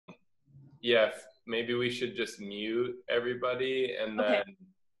yeah, maybe we should just mute everybody, and Okay.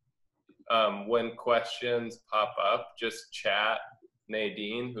 then when questions pop up, just chat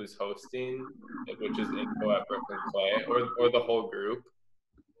Nadine, who's hosting, which is info at Brooklyn Clay, or the whole group.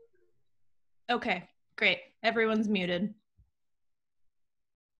 Okay, great. Everyone's muted.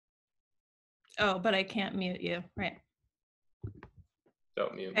 Oh, but I can't mute you. Right.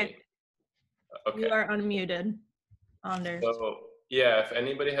 Don't mute Okay. me. Okay. You are unmuted, Anders. So yeah, if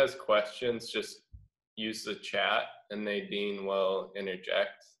anybody has questions, just use the chat and Nadine will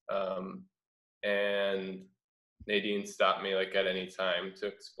interject. And Nadine stop me like at any time to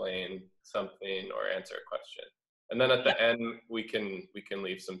explain something or answer a question. And then at the end we can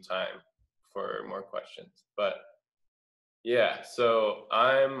leave some time for more questions. But yeah, so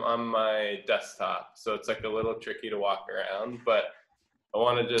I'm on my desktop, so it's like a little tricky to walk around, but I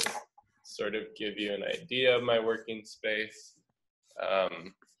want to just sort of give you an idea of my working space.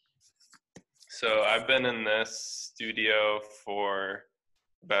 So I've been in this studio for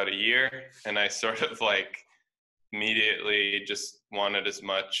about a year, and I sort of like immediately just wanted as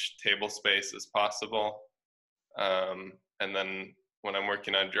much table space as possible. And then when I'm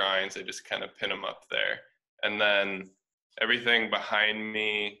working on drawings, I just kind of pin them up there. And then everything behind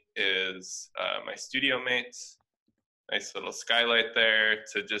me is my studio mates. Nice little skylight there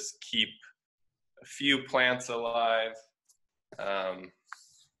to just keep a few plants alive. I'm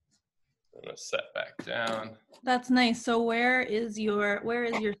gonna set back down. That's nice. So where is your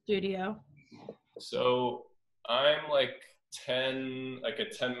studio? So I'm like a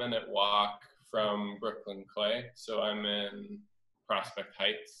 10-minute walk from Brooklyn Clay. So I'm in Prospect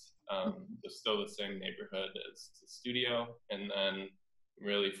Heights. It's still the same neighborhood as the studio. And then I'm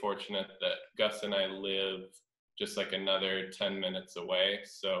really fortunate that Gus and I live just like another 10 minutes away.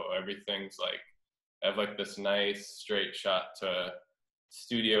 So everything's like, I have like this nice straight shot to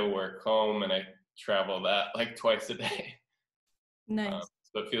studio, work, home, and I travel that like twice a day. Nice.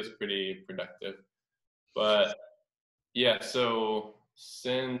 So it feels pretty productive. But yeah, so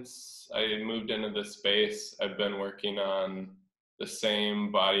since I moved into this space, I've been working on the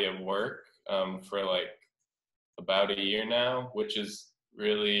same body of work for like about a year now, which is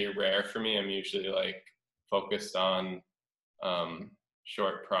really rare for me. I'm usually like focused on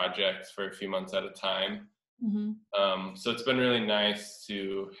short projects for a few months at a time. Mm-hmm. So it's been really nice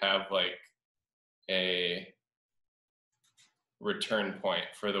to have like a return point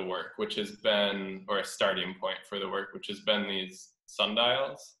for the work, which has been, or a starting point for the work, which has been these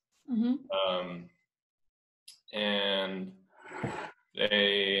sundials. Mm-hmm. And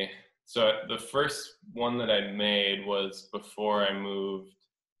so the first one that I made was before I moved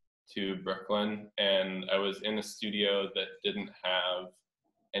to Brooklyn, and I was in a studio that didn't have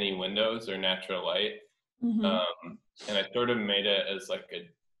any windows or natural light. Mm-hmm. And I sort of made it as like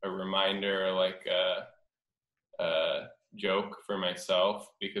a reminder, or like a joke for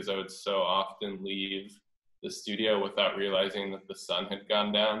myself, because I would so often leave the studio without realizing that the sun had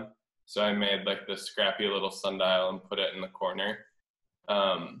gone down. So I made like this scrappy little sundial and put it in the corner.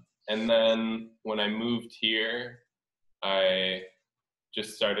 And then when I moved here, I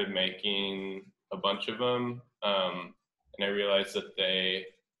just started making a bunch of them. And I realized that they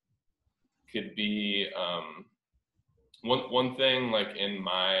could be one thing like in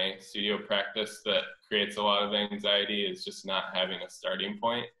my studio practice that creates a lot of anxiety is just not having a starting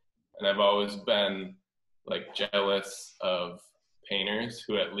point. And I've always been like jealous of painters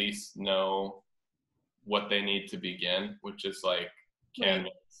who at least know what they need to begin, which is like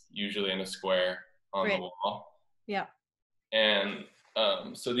canvas, usually in a square on the wall. Yeah. And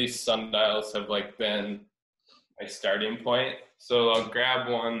so these sundials have like been my starting point. So I'll grab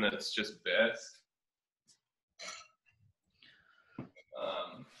one that's just this.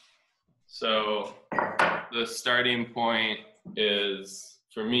 So the starting point is,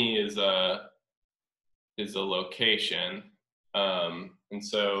 for me, is a location. And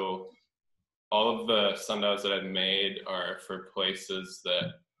so all of the sundials that I've made are for places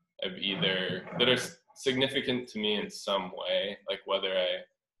that are significant to me in some way, like whether I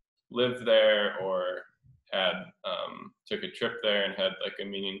lived there or had took a trip there and had like a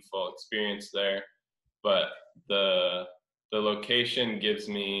meaningful experience there. But the location gives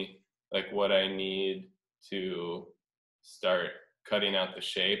me like what I need to start cutting out the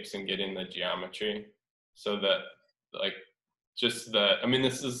shapes and getting the geometry, so that like this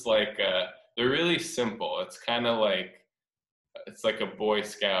is like they're really simple. It's kind of like, it's like a Boy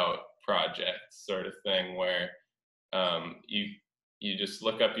Scout project sort of thing, where you just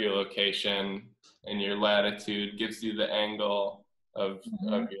look up your location and your latitude gives you the angle of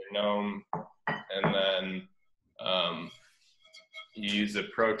your gnome, and then you use a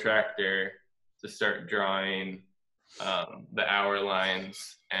protractor to start drawing the hour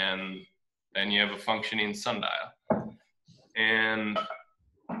lines, and then you have a functioning sundial. And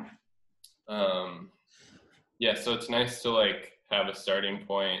yeah, so it's nice to like have a starting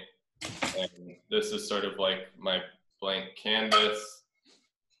point, and this is sort of like my blank canvas.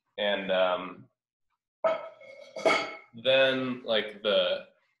 And then like the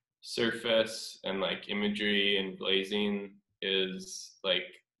surface and like imagery and glazing is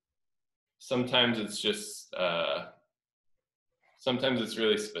like sometimes it's just sometimes it's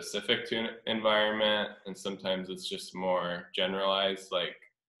really specific to an environment, and sometimes it's just more generalized. Like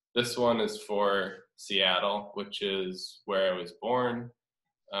this one is for Seattle, which is where I was born.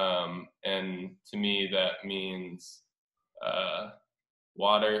 And to me, that means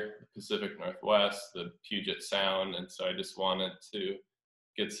water, Pacific Northwest, the Puget Sound. And so I just wanted to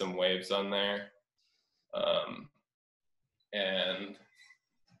get some waves on there. And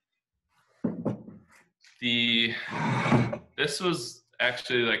this was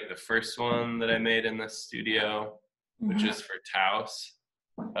actually like the first one that I made in the studio, which is for Taos.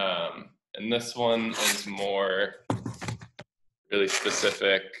 And this one is more really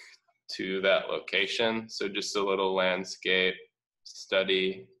specific to that location. So just a little landscape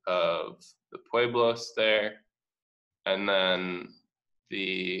study of the pueblos there. And then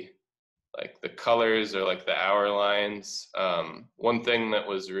the colors or like the hour lines. One thing that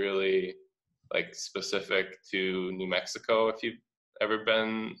was really like specific to New Mexico, if you've ever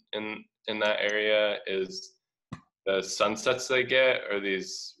been in that area, is the sunsets they get are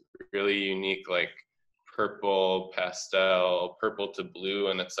these really unique like purple pastel, purple to blue,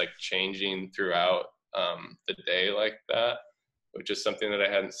 and it's like changing throughout the day like that, which is something that I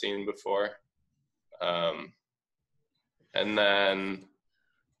hadn't seen before. And then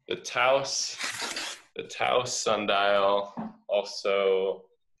the Taos sundial also,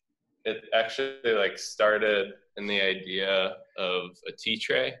 it actually like started in the idea of a tea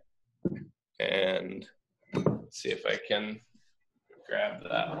tray. And let's see if I can grab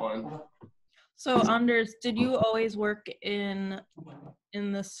that one. So Anders, did you always work in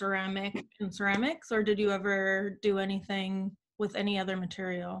the ceramics, or did you ever do anything with any other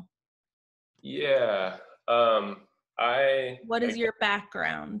material? Yeah. What is your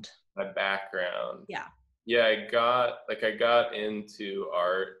background? My background. Yeah. Yeah, I got into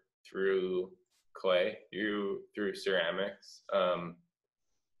art through clay, through ceramics,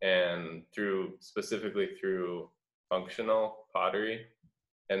 and specifically through functional pottery.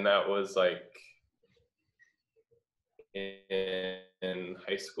 And that was like in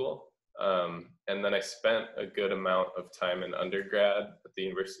high school. And then I spent a good amount of time in undergrad at the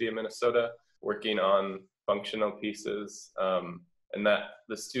University of Minnesota working on functional pieces. And that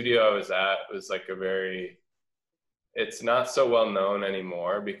the studio I was at was like it's not so well known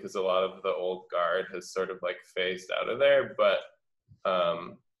anymore because a lot of the old guard has sort of like phased out of there, but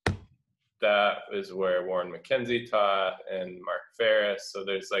that is where Warren McKenzie taught and Mark Ferris. So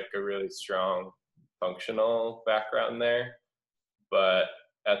there's like a really strong functional background there. But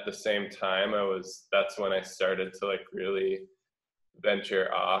at the same time, that's when I started to like really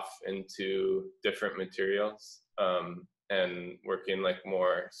venture off into different materials, and working like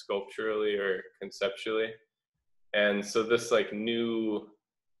more sculpturally or conceptually. And so this like new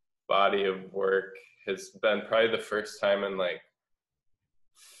body of work has been probably the first time in like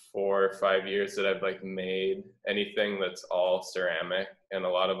 4 or 5 years that I've like made anything that's all ceramic, and a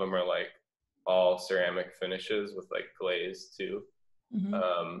lot of them are like all ceramic finishes with like glaze too.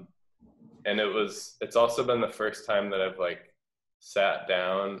 And it's also been the first time that I've like sat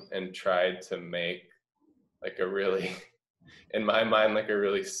down and tried to make like a really, in my mind, like a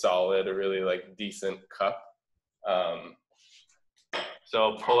really solid, a really like decent cup. So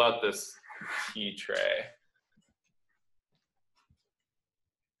I'll pull out this tea tray.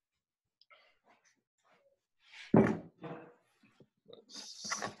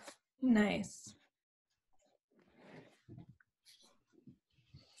 Nice.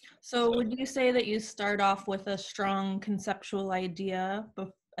 So would you say that you start off with a strong conceptual idea,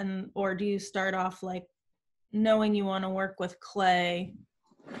 or do you start off like knowing you want to work with clay?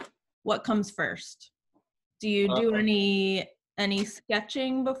 What comes first? Do you do any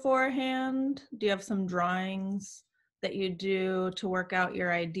sketching beforehand? Do you have some drawings that you do to work out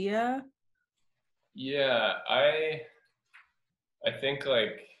your idea? Yeah, I think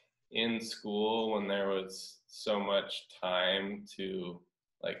like in school when there was so much time to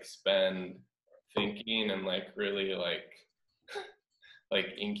like spend thinking and like really like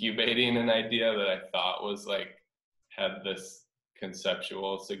incubating an idea that I thought was like had this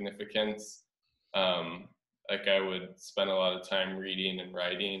conceptual significance, like I would spend a lot of time reading and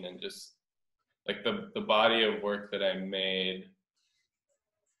writing, and just like the body of work that I made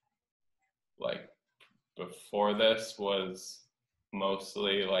like before this was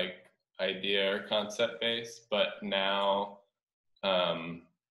mostly like idea or concept based, but now um,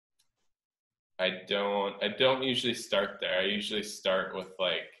 I don't usually start there. I usually start with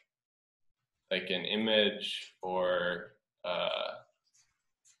like an image, or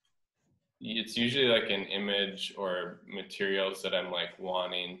it's usually like an image or materials that I'm like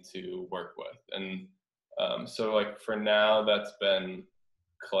wanting to work with. And so like for now that's been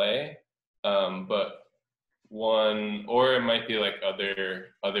clay, but one, or it might be like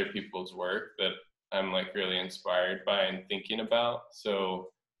other people's work that I'm like really inspired by and thinking about.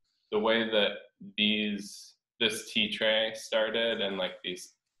 So the way that this tea tray started, and like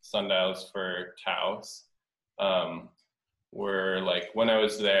these sundials for Taos, were like when I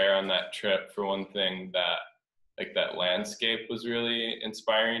was there on that trip, for one thing, that like that landscape was really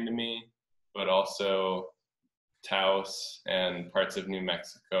inspiring to me, but also Taos and parts of New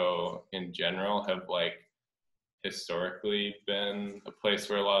Mexico in general have like historically been a place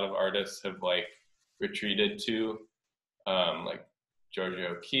where a lot of artists have like retreated to, like Georgia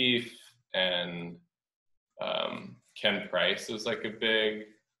O'Keeffe and Ken Price was like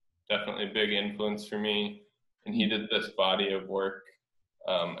definitely a big influence for me. And he did this body of work.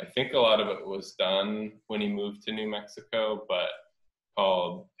 I think a lot of it was done when he moved to New Mexico, but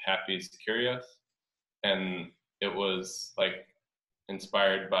called Happy's Curious. And it was like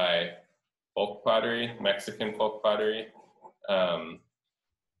inspired by folk pottery, Mexican folk pottery. And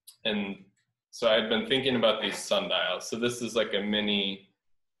so I'd been thinking about these sundials. So this is like a mini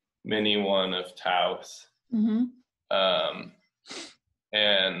one of Taos. Mm-hmm.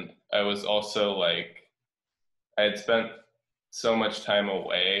 And I was also like, I had spent so much time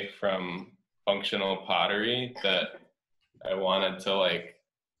away from functional pottery that I wanted to like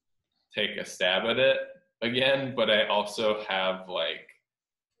take a stab at it again. But I also have like,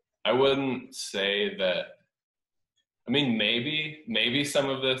 I wouldn't say that, I mean, maybe some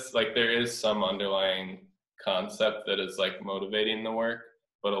of this, like there is some underlying concept that is like motivating the work,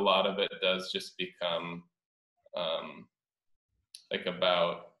 but a lot of it does just become like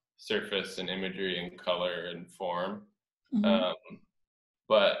about surface and imagery and color and form. Mm-hmm.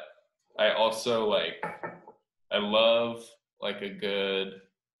 But I also like, I love like a good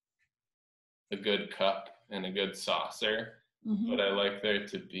cup and a good saucer, Mm-hmm. but I like there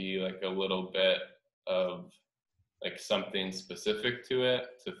to be like a little bit of like something specific to it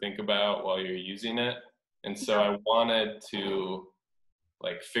to think about while you're using it. And so I wanted to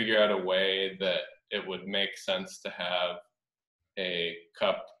like figure out a way that it would make sense to have a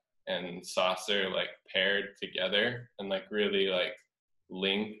cup and saucer like paired together and like really like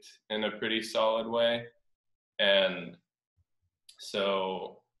linked in a pretty solid way. And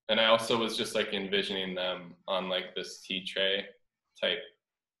so, and I also was just like envisioning them on like this tea tray type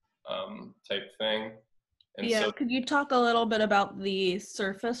thing. And Yeah, so could you talk a little bit about the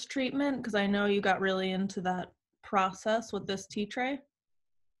surface treatment? Because I know you got really into that process with this tea tray.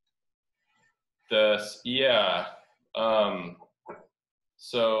 yeah. Um,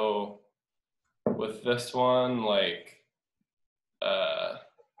 so with this one, like,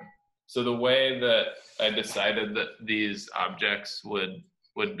 so the way that I decided that these objects would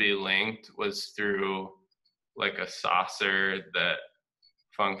be linked was through like a saucer that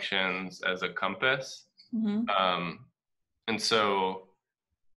functions as a compass. Mm-hmm. And so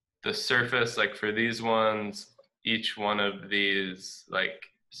the surface, like for these ones, each one of these like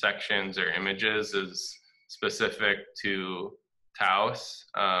sections or images is specific to Taos.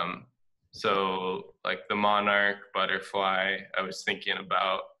 So like the monarch butterfly, I was thinking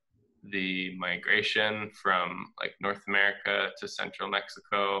about the migration from like North America to central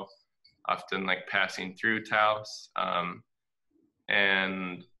Mexico, often like passing through Taos.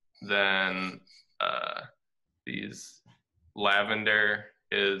 And then these lavender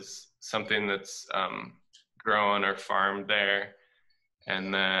is something that's grown or farmed there.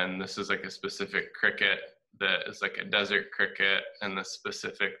 And then this is like a specific cricket that is like a desert cricket, and the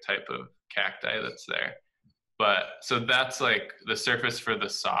specific type of cacti that's there. But so that's like the surface for the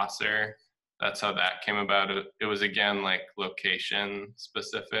saucer. That's how that came about. It was again like location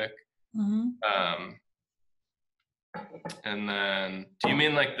specific. Mm-hmm. And then, do you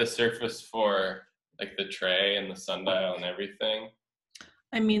mean like the surface for like the tray and the sundial and everything?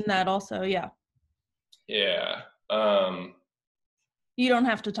 I mean that also, yeah. Yeah. You don't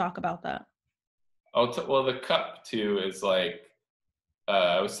have to talk about that. Well, the cup too is like,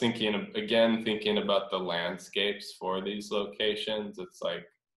 I was thinking about the landscapes for these locations. It's like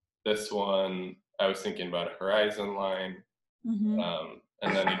this one, I was thinking about a horizon line.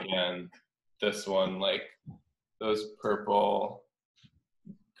 And then again, this one, like those purple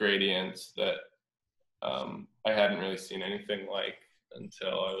gradients that I hadn't really seen anything like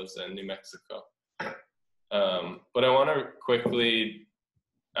until I was in New Mexico. But I want to quickly,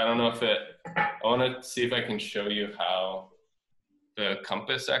 I want to see if I can show you how the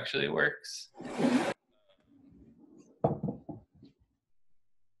compass actually works.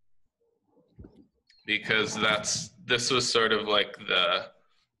 Because this was sort of like the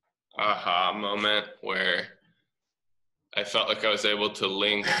aha moment where I felt like I was able to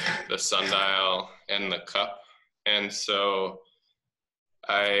link the sundial and the cup. And so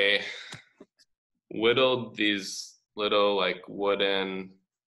I whittled these little like wooden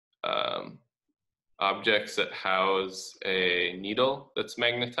objects that house a needle that's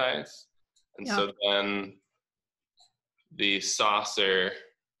magnetized. And so then the saucer,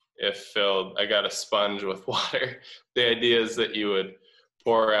 if filled, I got a sponge with water. The idea is that you would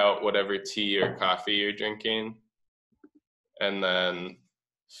pour out whatever tea or coffee you're drinking and then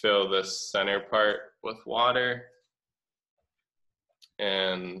fill this center part with water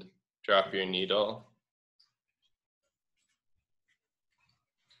and drop your needle.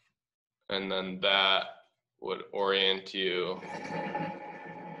 And then that would orient you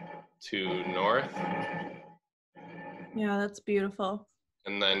to north. Yeah, that's beautiful.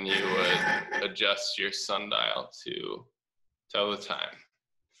 And then you would adjust your sundial to tell the time.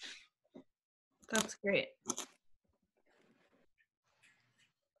 That's great.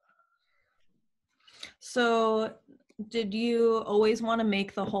 So did you always want to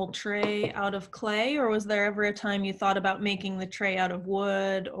make the whole tray out of clay, or was there ever a time you thought about making the tray out of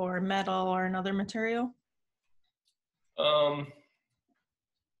wood or metal or another material?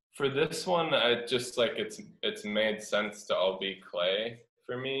 For this one, I just like it's made sense to all be clay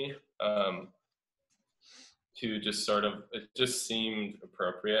for me. To just sort of, it just seemed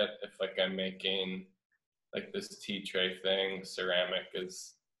appropriate if like I'm making like this tea tray thing. Ceramic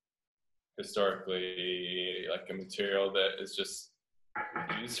is historically like a material that is just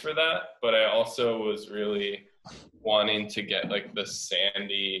used for that, but I also was really wanting to get like the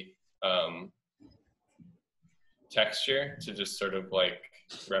sandy texture to just sort of like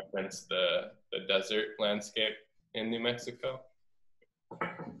reference the desert landscape in New Mexico.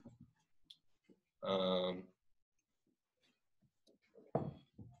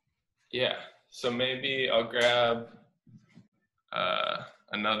 Yeah, so maybe I'll grab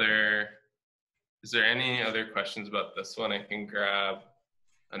another. Is there any other questions about this one? I can grab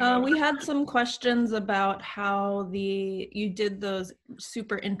another. We had some questions about how you did those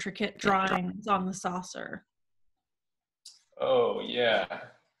super intricate drawings on the saucer. Oh yeah,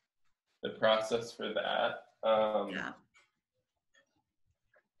 the process for that. Yeah.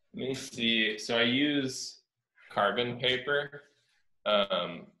 Let me see. So I use carbon paper,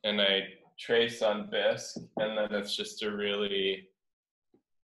 and I trace on bisque, and then it's just a really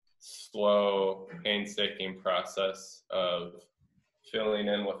slow, painstaking process of filling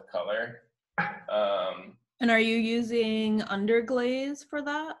in with color. And are you using underglaze for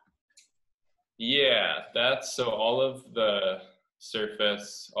that? Yeah, that's so all of the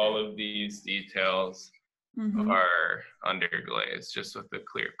surface, all of these details are underglaze, just with a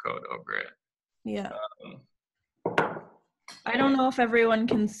clear coat over it. Yeah. I don't know if everyone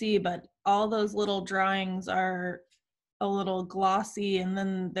can see, but all those little drawings are a little glossy, and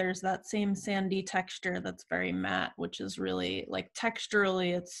then there's that same sandy texture that's very matte, which is really like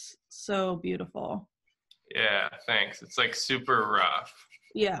texturally, it's so beautiful. Yeah, thanks. It's like super rough.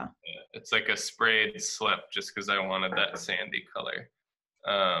 Yeah. It's like a sprayed slip just because I wanted that sandy color.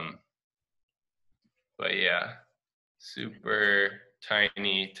 But yeah, super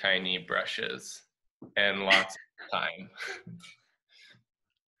tiny, tiny brushes and lots of time.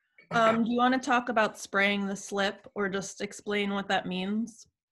 Do you want to talk about spraying the slip or just explain what that means?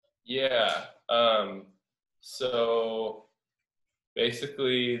 Yeah. So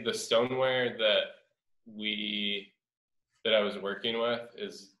basically the stoneware that I was working with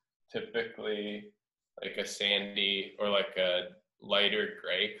is typically like a sandy or like a lighter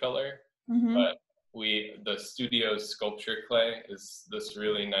gray color. But the studio's sculpture clay is this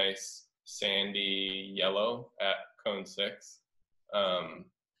really nice sandy yellow at cone 6.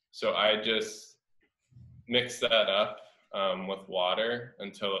 So I just mixed that up with water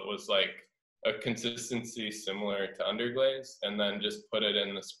until it was like a consistency similar to underglaze, and then just put it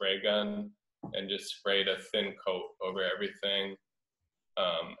in the spray gun and just sprayed a thin coat over everything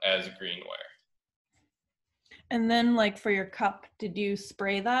as greenware. And then like for your cup, did you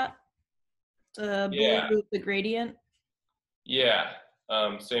spray that? The blue, the gradient? Yeah.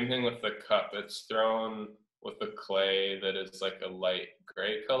 Same thing with the cup. It's thrown with a clay that is like a light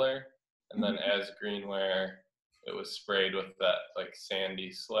gray color, and then as greenware, it was sprayed with that like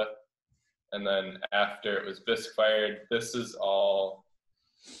sandy slip. And then after it was bisque fired, this is all,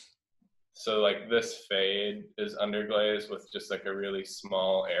 so like this fade is underglazed with just like a really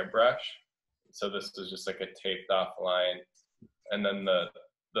small airbrush. So this is just like a taped off line. And then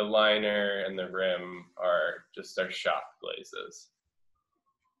the liner and the rim are just our shop glazes.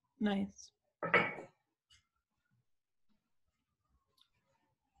 Nice.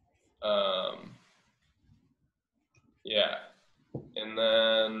 Yeah. And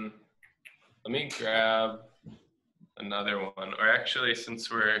then let me grab another one. Or actually,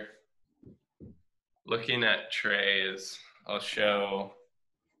 since we're looking at trays, I'll show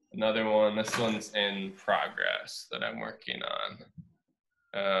another one. This one's in progress that I'm working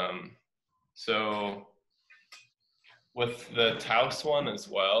on. So with the Taos one as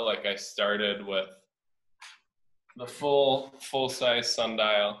well, like I started with the full size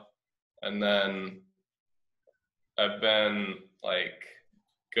sundial, and then I've been like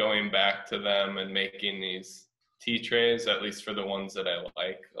going back to them and making these tea trays, at least for the ones that I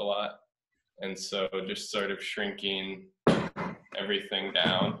like a lot. And so just sort of shrinking everything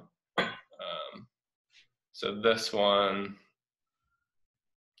down. So this one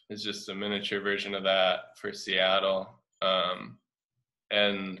is just a miniature version of that for Seattle.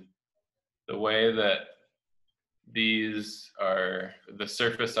 And the way that these are, the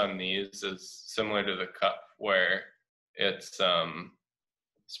surface on these is similar to the cup, where it's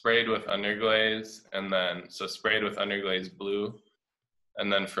sprayed with underglaze, and then so sprayed with underglaze blue,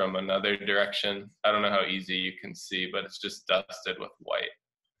 and then from another direction, I don't know how easy you can see, but it's just dusted with white.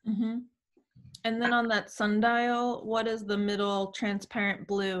 Mm-hmm. And then on that sundial, what is the middle transparent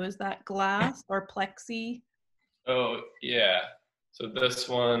blue? Is that glass or plexi? Oh yeah, so this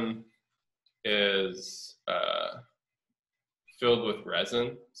one is filled with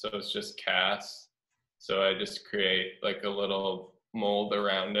resin, so it's just cast. So I just create like a little mold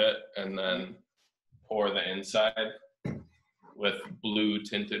around it and then pour the inside with blue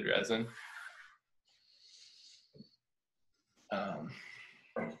tinted resin.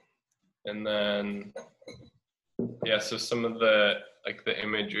 And then, yeah, so some of the, like the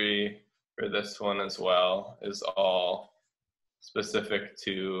imagery for this one as well is all specific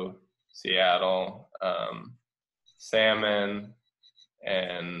to Seattle. Salmon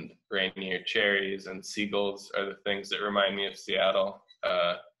and reindeer cherries and seagulls are the things that remind me of Seattle.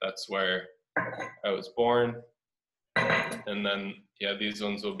 That's where I was born. And then, yeah, these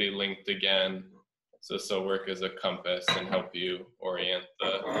ones will be linked again. So this will work as a compass and help you orient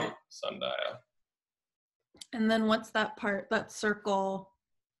the sundial. And then what's that part, that circle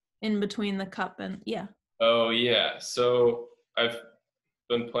in between the cup and, yeah. Oh yeah, so I've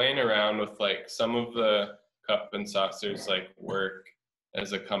been playing around with like some of the cup and saucers like work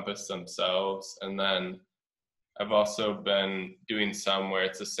as a compass themselves, and then I've also been doing some where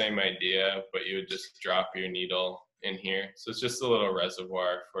it's the same idea, but you would just drop your needle in here. So it's just a little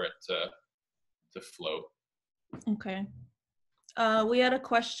reservoir for it to float. Okay. We had a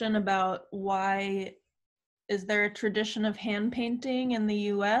question about why, is there a tradition of hand painting in the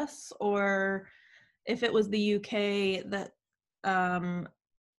US, or if it was the UK that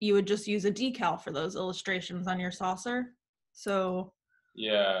you would just use a decal for those illustrations on your saucer? So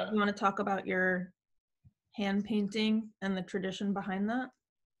Yeah. you want to talk about your hand painting and the tradition behind that?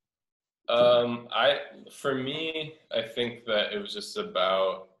 For me, I think that it was just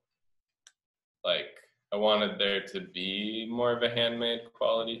about like, I wanted there to be more of a handmade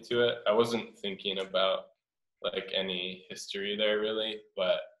quality to it. I wasn't thinking about like any history there really,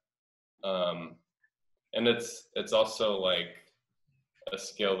 but and it's also like a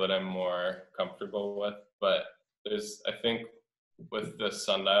skill that I'm more comfortable with. But there's, I think with the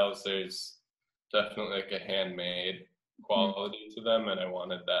sundials, there's definitely like a handmade quality to them, and I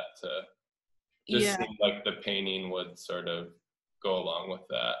wanted that to just seem like the painting would sort of go along with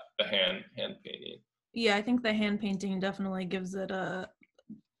that, the hand painting. Yeah, I think the hand painting definitely gives it a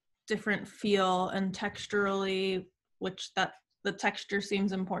different feel, and texturally, which that the texture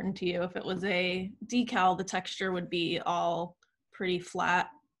seems important to you. If it was a decal, the texture would be all pretty flat,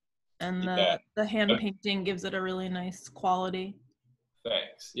 and the hand painting gives it a really nice quality.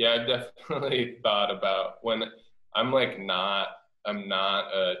 Thanks. Yeah, I definitely thought about when I'm like I'm not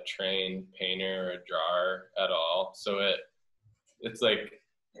a trained painter or a drawer at all. So it's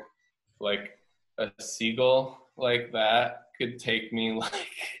like a seagull like that could take me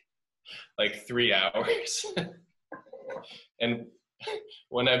like 3 hours. And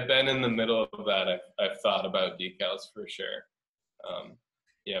when I've been in the middle of that, I've thought about decals for sure.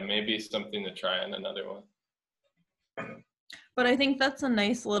 Yeah, maybe something to try on another one. But I think that's a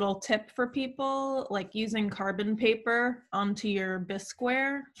nice little tip for people, like using carbon paper onto your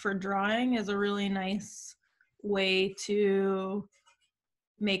Bisqueware for drawing is a really nice way to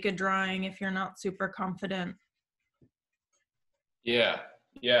make a drawing if you're not super confident. Yeah,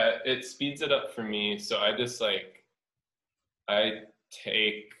 yeah, it speeds it up for me. So I just like, I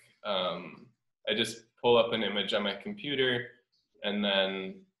take, I just pull up an image on my computer and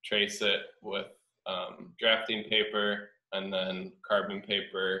then trace it with drafting paper and then carbon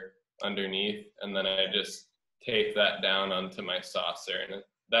paper underneath. And then I just tape that down onto my saucer, and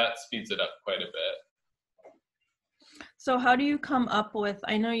that speeds it up quite a bit. So how do you come up with,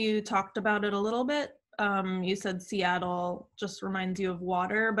 I know you talked about it a little bit. You said Seattle just reminds you of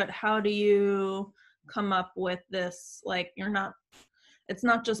water, but how do you come up with this? Like, it's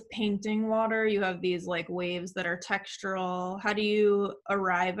not just painting water, you have these like waves that are textural. How do you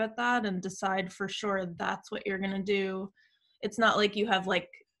arrive at that and decide for sure that's what you're gonna do? It's not like you have like,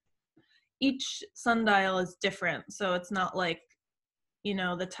 each sundial is different. So it's not like,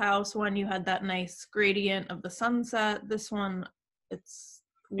 the Taos one, you had that nice gradient of the sunset. This one, it's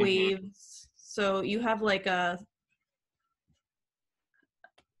waves. So you have like a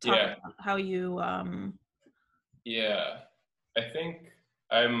talk about how you Yeah, I think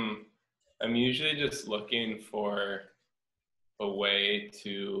I'm usually just looking for a way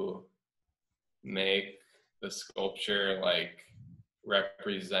to make the sculpture like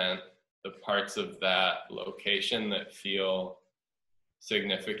represent the parts of that location that feel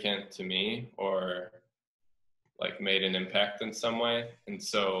significant to me or like made an impact in some way. And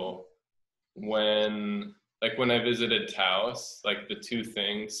so when I visited Taos, like the two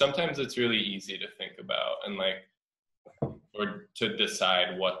things, sometimes it's really easy to think about and like or to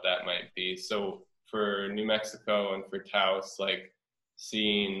decide what that might be. So for New Mexico and for Taos, like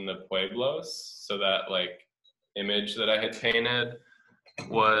seeing the pueblos, so that like image that I had painted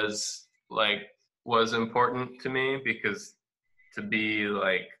was important to me, because to be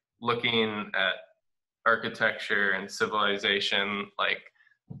like looking at architecture and civilization like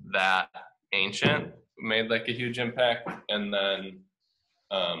that ancient made like a huge impact. And then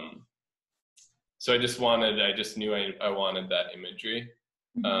so I just knew I wanted that imagery.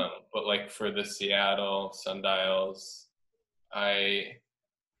 But like for the Seattle sundials, I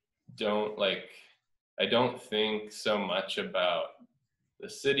don't think so much about the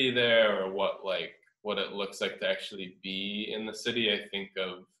city there or what it looks like to actually be in the city. I think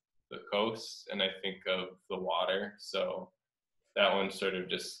of the coast and I think of the water. So that one sort of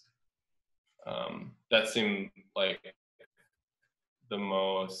just that seemed like the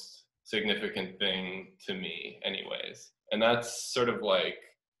most significant thing to me anyways. And that's sort of like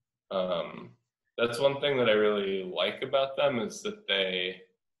that's one thing that I really like about them, is that they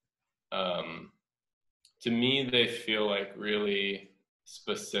to me they feel like really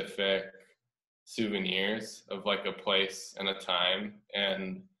specific souvenirs of like a place and a time.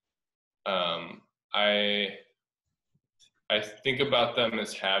 And I think about them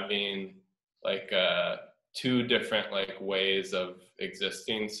as having like two different like ways of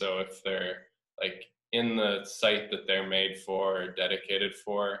existing. So if they're like in the site that they're made for or dedicated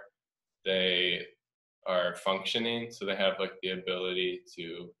for, they are functioning, so they have like the ability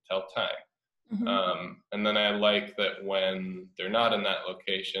to tell time. And then I like that when they're not in that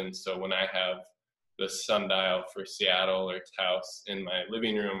location, so when I have the sundial for Seattle or Taos in my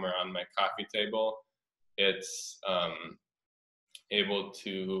living room or on my coffee table, it's able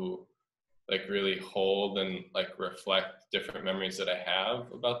to like really hold and like reflect different memories that I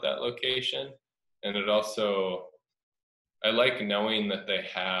have about that location. And it also, I like knowing that they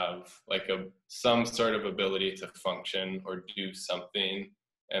have like some sort of ability to function or do something,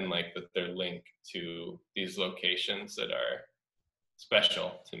 and like that they're linked to these locations that are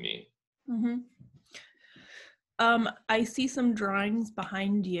special to me. I see some drawings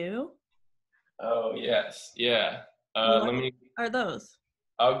behind you. Oh yes, yeah. What are those?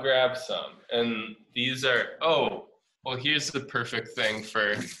 I'll grab some. And these are, well, here's the perfect thing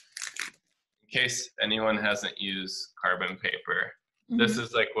for, in case anyone hasn't used carbon paper. This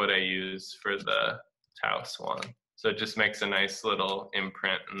is like what I use for the Taos one. So it just makes a nice little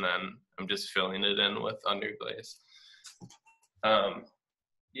imprint, and then I'm just filling it in with underglaze.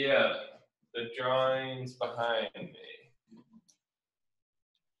 Yeah, the drawings behind me.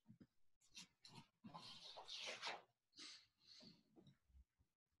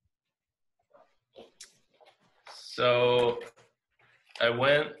 So I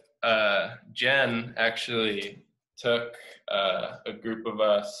went, Jen actually took a group of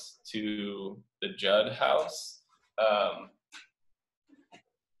us to the Judd house.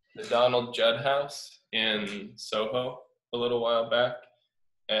 the Donald Judd House in Soho a little while back,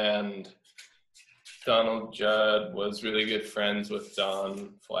 and Donald Judd was really good friends with Dan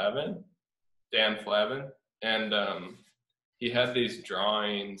Flavin, and he had these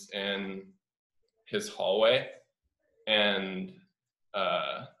drawings in his hallway, and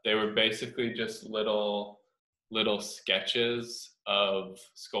they were basically just little sketches of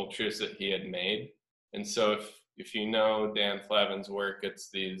sculptures that he had made. And so if you know Dan Flavin's work, it's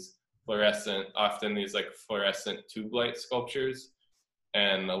these often these like fluorescent tube light sculptures,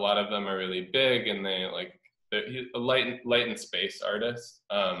 and a lot of them are really big, and he's a light and space artist.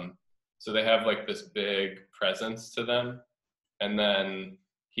 So they have like this big presence to them. And then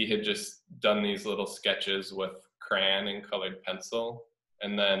he had just done these little sketches with crayon and colored pencil.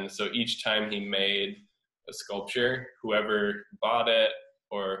 And then so each time he made a sculpture, whoever bought it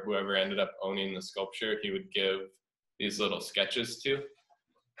or whoever ended up owning the sculpture, he would give these little sketches to.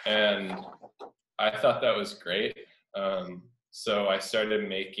 And I thought that was great. So I started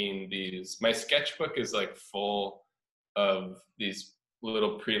making these. My sketchbook is like full of these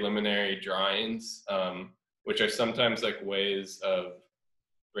little preliminary drawings, which are sometimes like ways of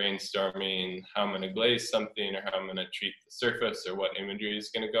brainstorming how I'm going to glaze something or how I'm going to treat the surface or what imagery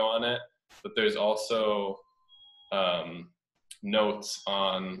is going to go on it. But there's also notes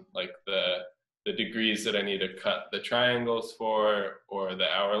on like the degrees that I need to cut the triangles for or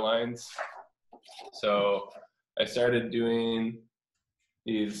the hour lines. So I started doing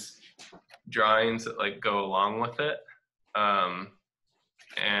these drawings that like go along with it.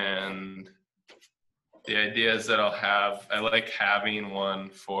 And the idea is that I like having one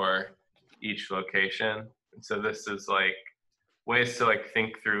for each location. And so this is like ways to like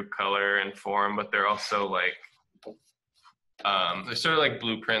think through color and form, but they're also like, they're sort of like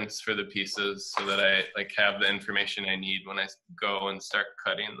blueprints for the pieces so that I like have the information I need when I go and start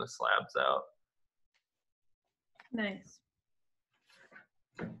cutting the slabs out. Nice.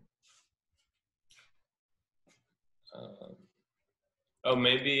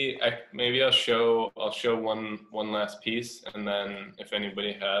 Maybe I'll show one last piece, and then if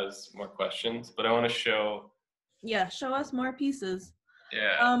anybody has more questions. But I want to show. Yeah, show us more pieces.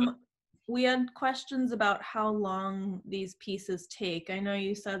 Yeah. We had questions about how long these pieces take. I know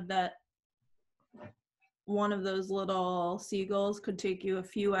you said that one of those little seagulls could take you a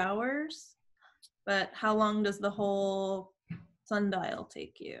few hours, but how long does the whole sundial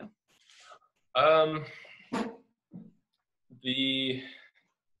take you? I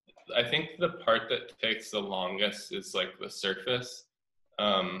think the part that takes the longest is like the surface,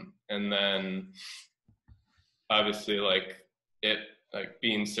 and then obviously like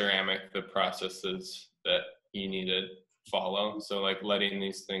being ceramic, the processes that you need to follow. So like letting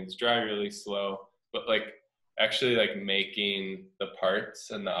these things dry really slow, but like actually like making the parts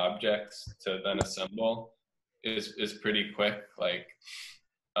and the objects to then assemble is pretty quick. Like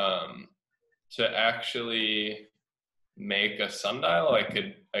to actually make a sundial, I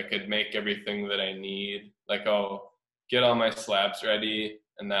could make everything that I need. Like I'll get all my slabs ready,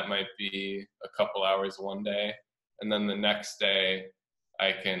 and that might be a couple hours one day, and then the next day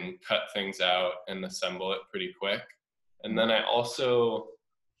I can cut things out and assemble it pretty quick. And then I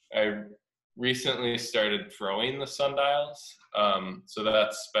recently started throwing the sundials, so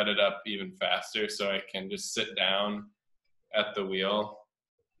that sped it up even faster, so I can just sit down at the wheel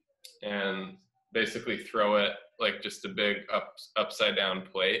and basically throw it like just a big upside down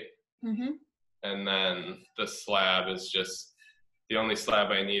plate. Mm-hmm. And then the slab is just, the only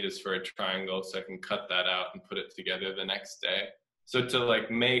slab I need is for a triangle, so I can cut that out and put it together the next day. So to like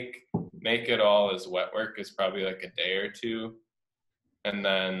make it all as wet work is probably like a day or two. And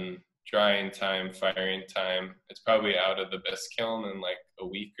then drying time, firing time, it's probably out of the bisque kiln in like a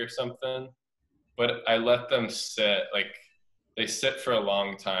week or something. But I let them sit, like they sit for a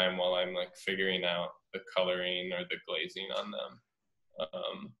long time while I'm like figuring out the coloring or the glazing on them.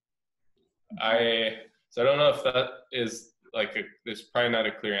 So I don't know if that is like there's probably not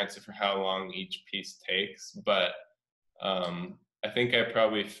a clear answer for how long each piece takes, but I think I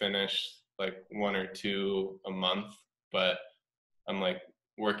probably finish like one or two a month, but I'm like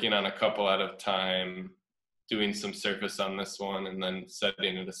working on a couple at a time, doing some surface on this one, and then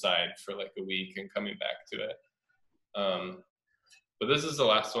setting it aside for like a week and coming back to it. But this is the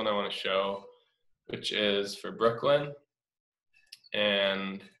last one I want to show, which is for Brooklyn.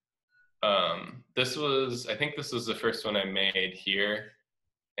 And I think this was the first one I made here.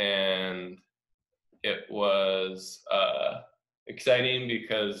 And it was exciting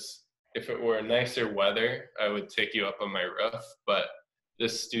because if it were nicer weather, I would take you up on my roof. But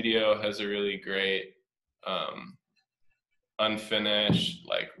this studio has a really great unfinished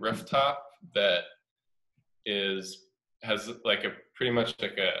like rooftop that has like a pretty much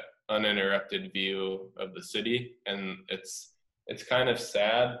like a uninterrupted view of the city, and it's kind of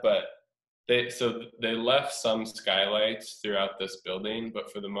sad, but they left some skylights throughout this building,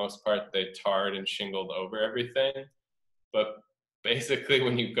 but for the most part they tarred and shingled over everything. But basically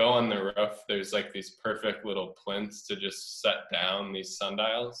when you go on the roof, there's like these perfect little plinths to just set down these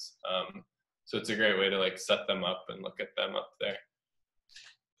sundials. So it's a great way to like set them up and look at them up there.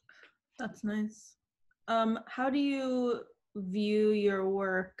 That's nice. How do you view your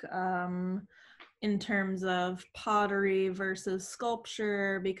work in terms of pottery versus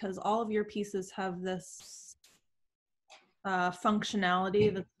sculpture? Because all of your pieces have this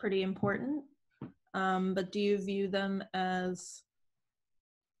functionality that's pretty important. But do you view them as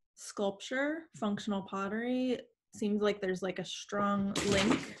sculpture, functional pottery? Seems like there's like a strong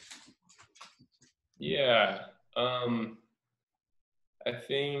link. Yeah, I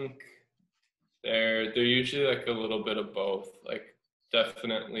think they're usually like a little bit of both. Like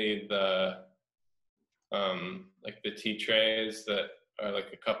definitely the like the tea trays that are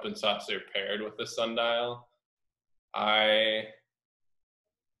like a cup and saucer paired with a sundial. I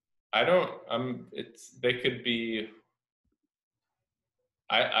don't they could be,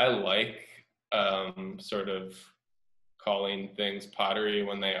 I like sort of calling things pottery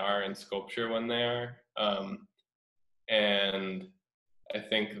when they are and sculpture when they are. And I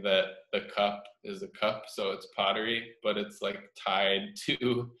think that the cup is a cup, so it's pottery, but it's like tied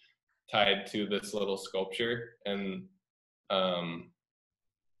to this little sculpture. And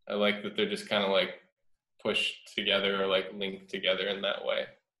I like that they're just kind of like pushed together or like linked together in that way,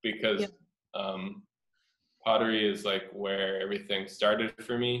 because pottery is like where everything started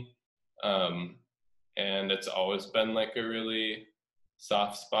for me. And it's always been like a really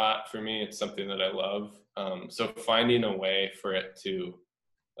soft spot for me. It's something that I love. So finding a way for it to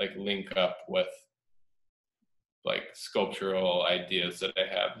like link up with like sculptural ideas that I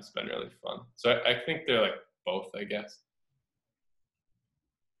have has been really fun. So I think they're like both, I guess.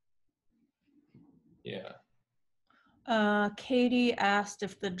 Yeah. Katie asked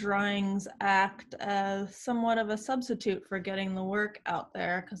if the drawings act as somewhat of a substitute for getting the work out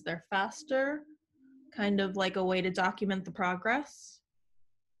there because they're faster, kind of like a way to document the progress.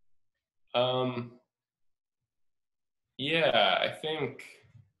 Yeah, I think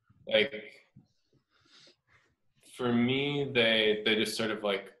like for me, they just sort of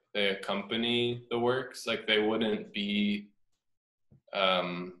like they accompany the works. Like they wouldn't be.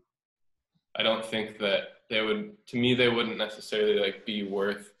 I don't think that they would. To me, they wouldn't necessarily like be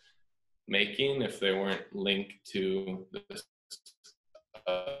worth making if they weren't linked to this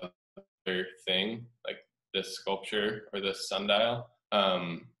other thing, like this sculpture or this sundial.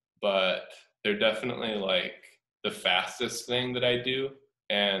 But they're definitely like the fastest thing that I do,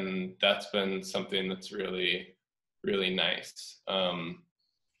 and that's been something that's really, really nice.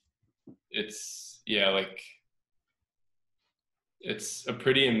 It's like it's a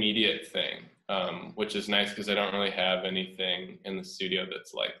pretty immediate thing, which is nice because I don't really have anything in the studio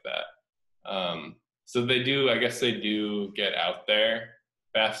that's like that. So I guess they do get out there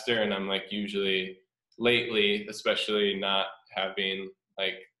faster, and I'm like usually lately, especially not having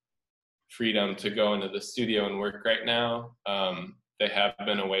like freedom to go into the studio and work right now, they have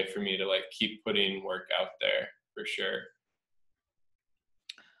been a way for me to like keep putting work out there for sure.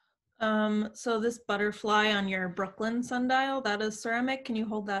 So this butterfly on your Brooklyn sundial, that is ceramic. Can you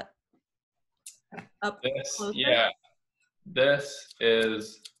hold that up closer? This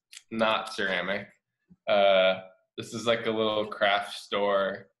is not ceramic. This is like a little craft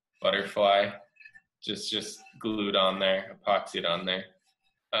store butterfly, just glued on there, epoxied on there.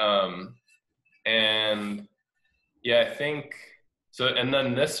 And yeah, I think so. And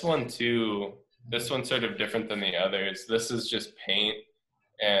then this one too, this one's sort of different than the others. This is just paint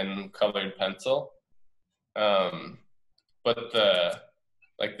and colored pencil. But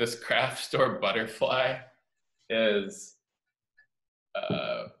this craft store butterfly is,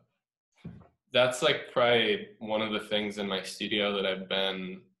 that's like probably one of the things in my studio that I've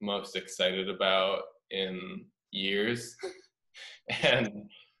been most excited about in years. And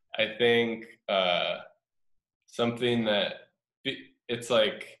I think something that it's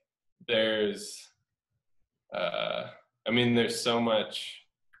like there's there's so much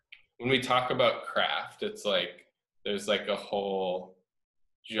when we talk about craft. It's like there's like a whole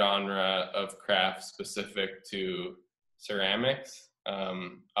genre of craft specific to ceramics,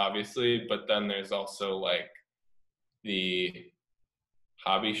 obviously, but then there's also like the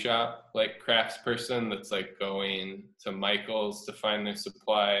hobby shop like crafts person that's like going to Michael's to find their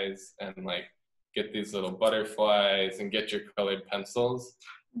supplies and like get these little butterflies and get your colored pencils.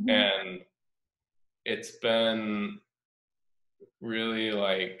 Mm-hmm. And it's been really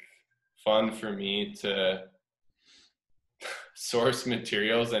like fun for me to source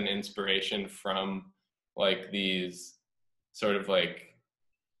materials and inspiration from like these sort of like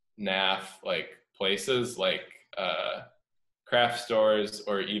NAF like places, like craft stores,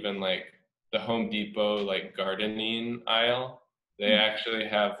 or even like the Home Depot like gardening aisle. They actually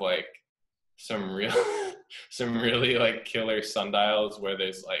have like some real some really like killer sundials where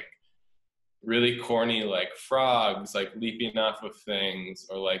there's like really corny like frogs like leaping off of things,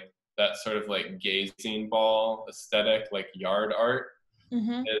 or like that sort of like gazing ball aesthetic, like yard art.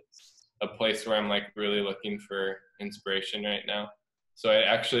 Mm-hmm. It's a place where I'm like really looking for inspiration right now. So I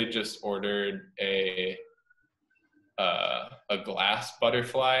actually just ordered a glass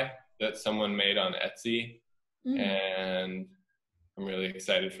butterfly that someone made on Etsy, and I'm really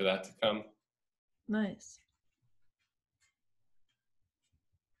excited for that to come. Nice.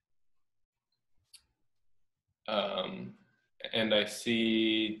 And I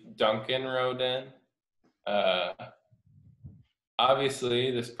see Duncan wrote in. Obviously,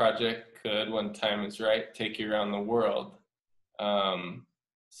 this project could, when time is right, take you around the world.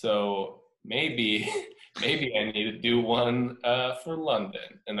 So maybe I need to do one for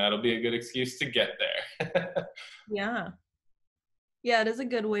London, and that'll be a good excuse to get there. Yeah. Yeah, it is a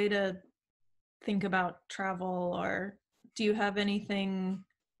good way to think about travel. Or do you have anyone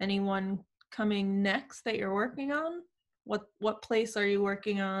coming next that you're working on? What place are you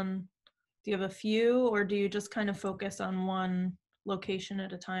working on? Do you have a few, or do you just kind of focus on one location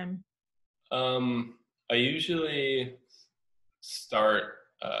at a time? I usually start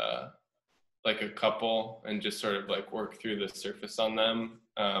like a couple and just sort of like work through the surface on them.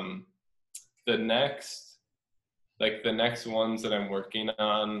 The next ones that I'm working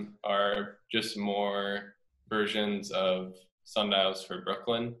on are just more versions of sundials for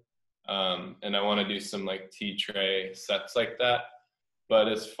Brooklyn. And I want to do some like tea tray sets like that. But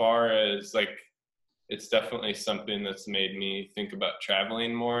as far as like, it's definitely something that's made me think about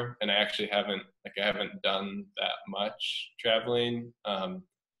traveling more. And I haven't done that much traveling.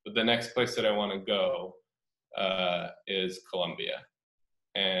 But the next place that I want to go is Colombia.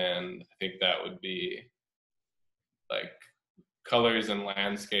 And I think that would be like colors and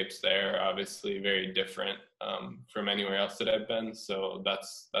landscapes there are obviously very different from anywhere else that I've been. So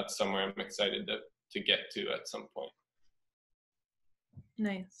that's somewhere I'm excited to get to at some point.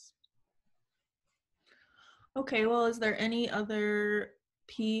 Nice. Okay, well, is there any other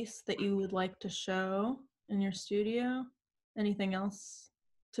piece that you would like to show in your studio? Anything else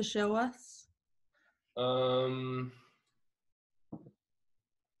to show us?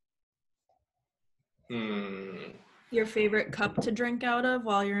 Your favorite cup to drink out of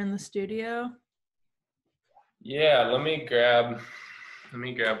while you're in the studio? Yeah, let me grab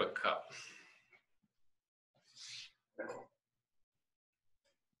a cup.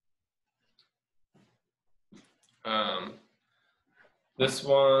 This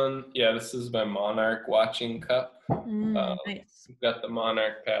one, yeah, this is my Monarch watching cup. Nice. Got the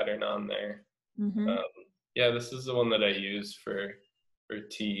Monarch pattern on there. Mm-hmm. Yeah, this is the one that I use for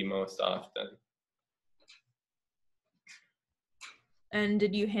tea most often. And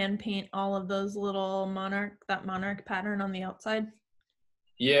did you hand paint all of those little monarch pattern on the outside?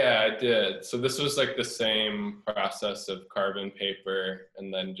 Yeah, I did. So this was like the same process of carbon paper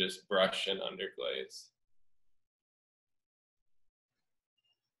and then just brush and underglaze.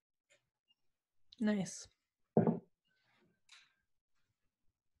 Nice.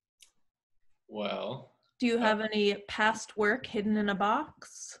 Well, do you have any past work hidden in a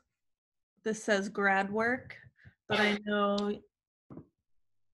box? This says grad work, but I know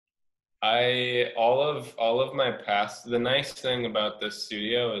all of my past, the nice thing about this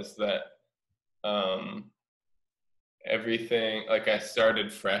studio is that everything, like I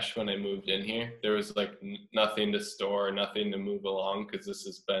started fresh when I moved in here. There was like nothing to store, nothing to move along, because this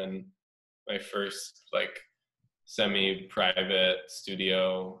has been my first like semi-private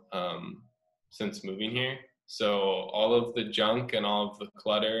studio since moving here. So all of the junk and all of the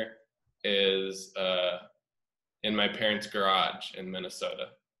clutter is in my parents' garage in Minnesota.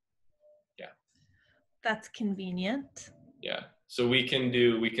 Yeah. that's convenient. Yeah. So we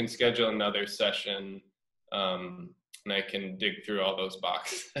can schedule another session, and I can dig through all those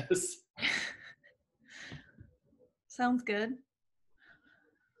boxes. Sounds good.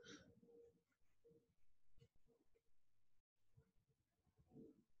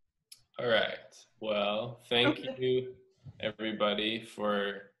 All right. Well, thank you everybody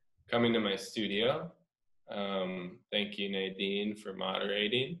for coming to my studio. Thank you, Nadine, for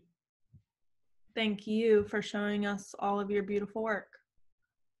moderating. Thank you for showing us all of your beautiful work.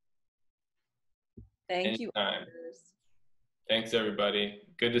 Thank you. Anytime. Thanks, everybody.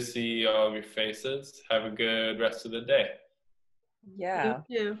 Good to see all of your faces. Have a good rest of the day. Yeah.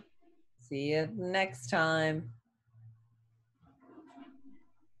 You too. See you next time.